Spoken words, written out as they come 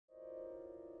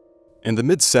In the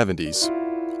mid-70s,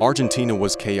 Argentina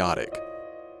was chaotic.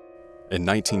 In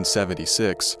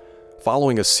 1976,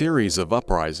 following a series of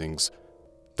uprisings,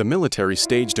 the military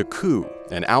staged a coup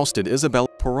and ousted Isabel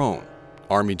Perón.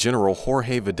 Army General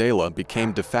Jorge Videla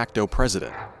became de facto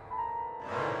president.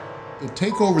 The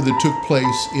takeover that took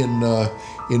place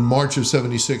in March of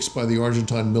 '76 by the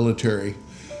Argentine military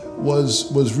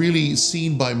was really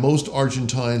seen by most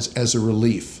Argentines as a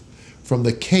relief from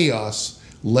the chaos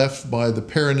left by the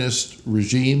Peronist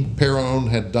regime. Perón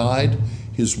had died.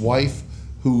 His wife,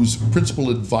 whose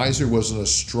principal advisor was an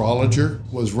astrologer,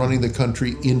 was running the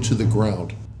country into the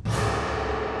ground.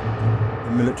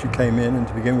 The military came in, and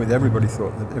to begin with, everybody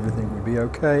thought that everything would be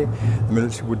okay. The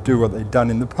military would do what they'd done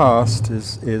in the past,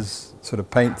 is sort of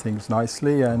paint things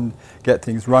nicely and get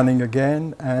things running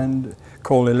again and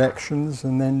call elections,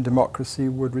 and then democracy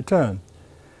would return.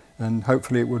 And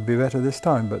hopefully it would be better this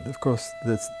time, but of course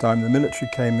this time the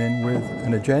military came in with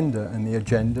an agenda, and the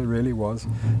agenda really was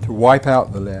to wipe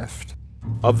out the left.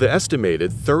 Of the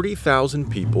estimated 30,000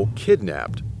 people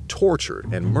kidnapped,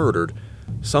 tortured, and murdered,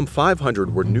 some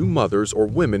 500 were new mothers or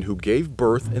women who gave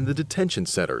birth in the detention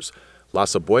centers.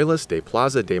 Las Abuelas de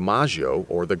Plaza de Mayo,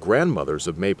 or the grandmothers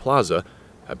of May Plaza,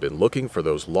 have been looking for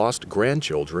those lost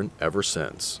grandchildren ever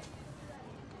since.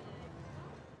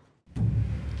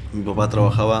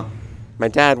 My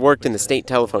dad worked in the state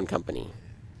telephone company.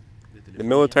 The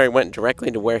military went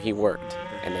directly to where he worked,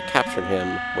 and they captured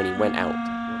him when he went out.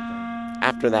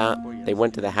 After that, they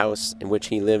went to the house in which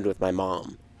he lived with my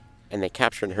mom, and they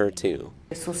captured her too.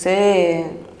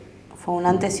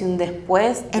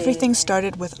 Everything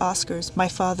started with Oscar's, my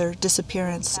father,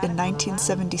 disappearance in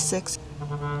 1976.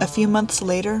 A few months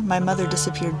later, my mother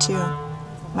disappeared too.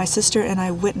 My sister and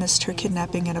I witnessed her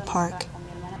kidnapping in a park.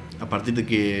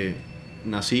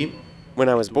 When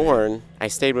I was born, I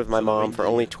stayed with my mom for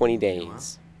only 20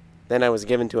 days. Then I was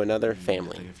given to another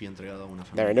family.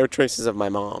 There are no traces of my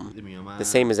mom, the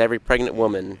same as every pregnant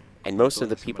woman and most of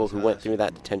the people who went through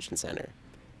that detention center.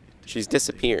 She's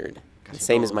disappeared, the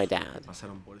same as my dad.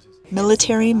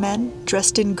 Military men,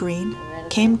 dressed in green,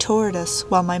 came toward us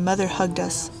while my mother hugged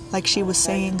us, like she was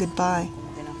saying goodbye.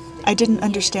 I didn't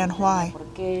understand why.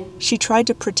 She tried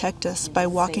to protect us by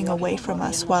walking away from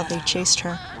us while they chased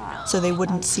her, so they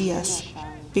wouldn't see us,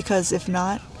 because if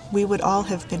not, we would all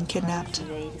have been kidnapped.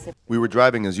 We were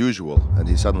driving as usual, and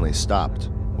he suddenly stopped.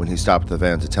 When he stopped the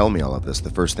van to tell me all of this,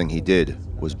 the first thing he did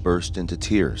was burst into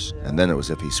tears, and then it was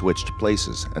as if he switched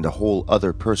places, and a whole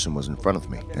other person was in front of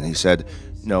me. And he said,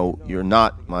 "No, you're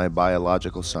not my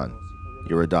biological son.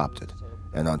 You're adopted.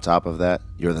 And on top of that,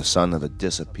 you're the son of a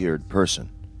disappeared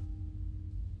person."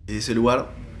 They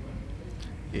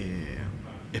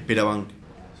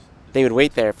would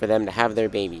wait there for them to have their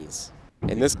babies.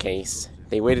 In this case,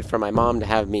 they waited for my mom to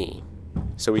have me,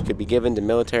 so we could be given to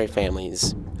military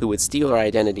families who would steal our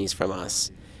identities from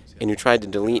us and who tried to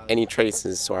delete any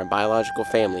traces so our biological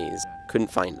families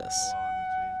couldn't find us.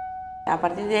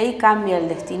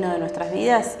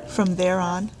 From there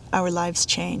on, our lives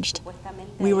changed.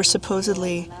 We were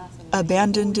supposedly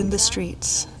abandoned in the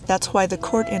streets. That's why the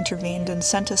court intervened and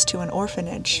sent us to an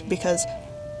orphanage, because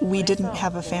we didn't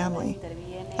have a family.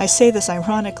 I say this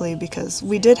ironically because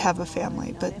we did have a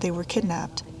family, but they were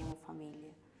kidnapped.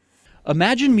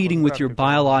 Imagine meeting with your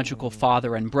biological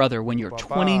father and brother when you're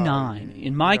 29.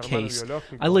 In my case,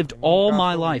 I lived all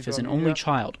my life as an only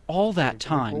child, all that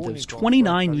time, those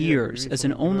 29 years as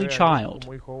an only child.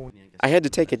 I had to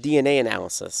take a DNA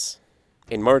analysis.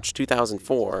 In March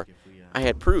 2004, I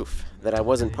had proof that I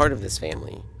wasn't part of this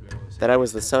family, that I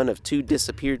was the son of 2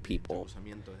 disappeared people,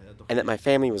 and that my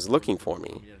family was looking for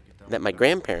me, that my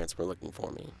grandparents were looking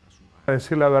for me.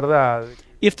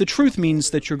 If the truth means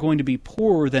that you're going to be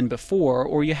poorer than before,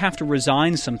 or you have to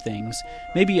resign some things,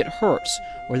 maybe it hurts,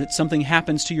 or that something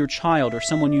happens to your child or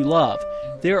someone you love,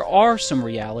 there are some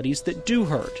realities that do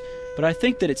hurt. But I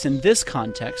think that it's in this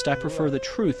context I prefer the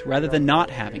truth rather than not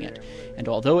having it. And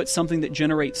although it's something that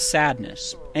generates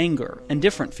sadness, anger, and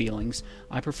different feelings,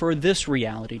 I prefer this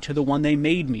reality to the one they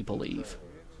made me believe.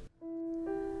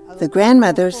 The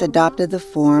grandmothers adopted the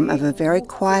form of a very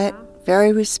quiet,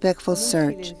 very respectful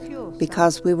search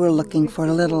because we were looking for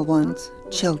little ones,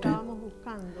 children.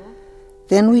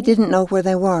 Then we didn't know where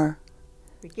they were.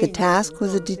 The task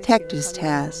was a detective's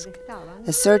task,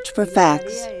 a search for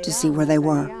facts to see where they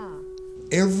were.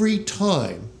 Every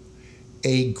time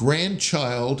a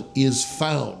grandchild is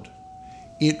found,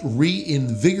 it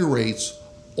reinvigorates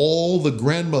all the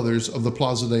grandmothers of the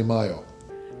Plaza de Mayo.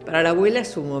 Para la abuela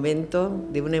es un momento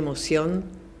de una emoción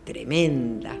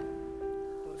tremenda.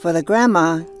 For the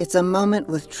grandma, it's a moment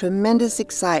with tremendous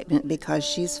excitement because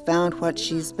she's found what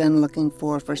she's been looking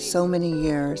for so many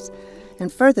years.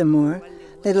 And furthermore,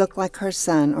 they look like her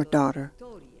son or daughter.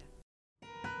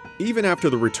 Even after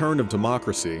the return of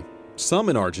democracy, some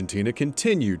in Argentina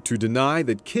continued to deny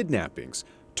that kidnappings,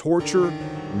 torture,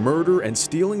 murder, and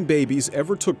stealing babies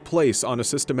ever took place on a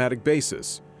systematic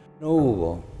basis. There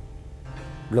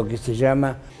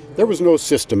was no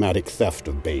systematic theft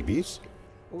of babies.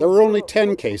 There were only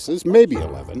 10 cases, maybe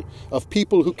 11, of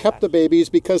people who kept the babies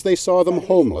because they saw them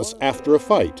homeless after a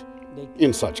fight.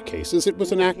 In such cases, it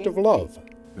was an act of love.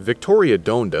 Victoria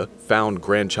Donda, found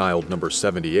grandchild number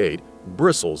 78,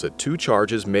 bristles at two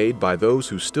charges made by those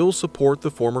who still support the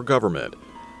former government.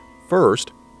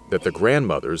 First, that the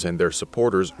grandmothers and their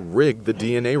supporters rigged the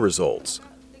DNA results.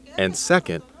 And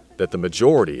second, that the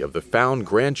majority of the found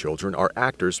grandchildren are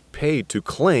actors paid to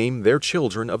claim their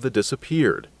children of the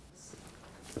disappeared.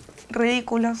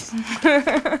 Ridículos.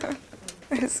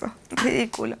 Eso,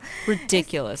 ridículo.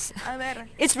 Ridiculous.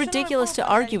 It's ridiculous to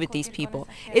argue with these people.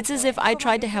 It's as if I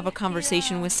tried to have a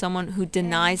conversation with someone who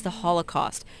denies the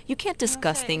Holocaust. You can't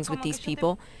discuss things with these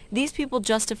people. These people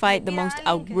justify the most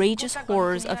outrageous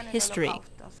horrors of history.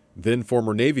 Then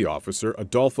former Navy officer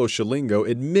Adolfo Shilingo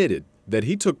admitted that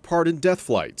he took part in death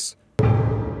flights.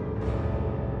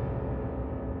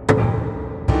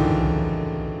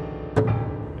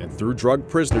 And threw drug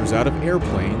prisoners out of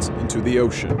airplanes into the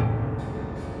ocean.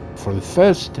 For the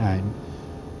first time,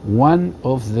 one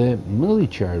of the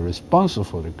military responsible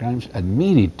for the crimes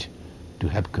admitted to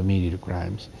have committed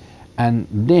crimes. And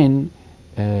then,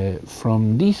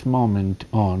 from this moment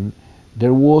on,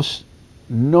 there was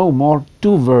no more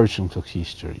two versions of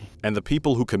history. And the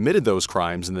people who committed those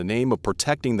crimes in the name of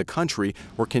protecting the country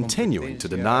were continuing to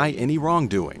deny any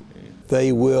wrongdoing.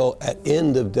 They will, at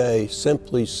end of day,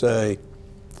 simply say,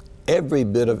 every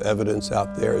bit of evidence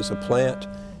out there is a plant.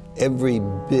 Every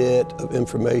bit of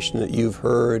information that you've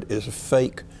heard is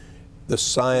fake. The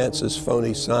science is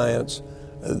phony science.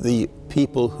 The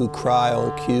people who cry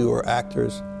on cue are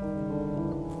actors.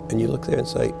 And you look there and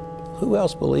say, who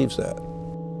else believes that?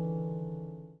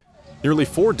 Nearly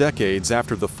 4 decades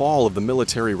after the fall of the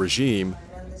military regime,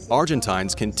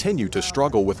 Argentines continue to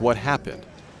struggle with what happened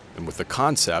and with the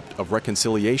concept of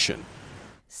reconciliation.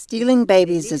 Stealing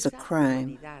babies is a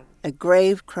crime, a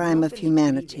grave crime of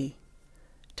humanity.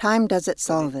 Time doesn't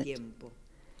solve it.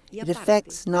 It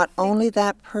affects not only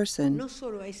that person,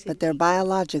 but their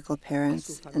biological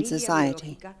parents and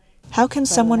society. How can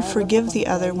someone forgive the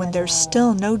other when there's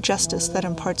still no justice that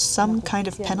imparts some kind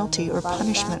of penalty or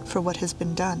punishment for what has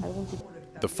been done?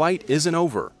 The fight isn't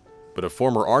over, but a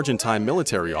former Argentine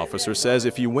military officer says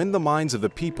if you win the minds of the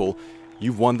people,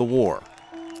 you've won the war.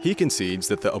 He concedes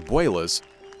that the abuelas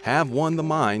have won the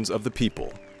minds of the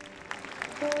people.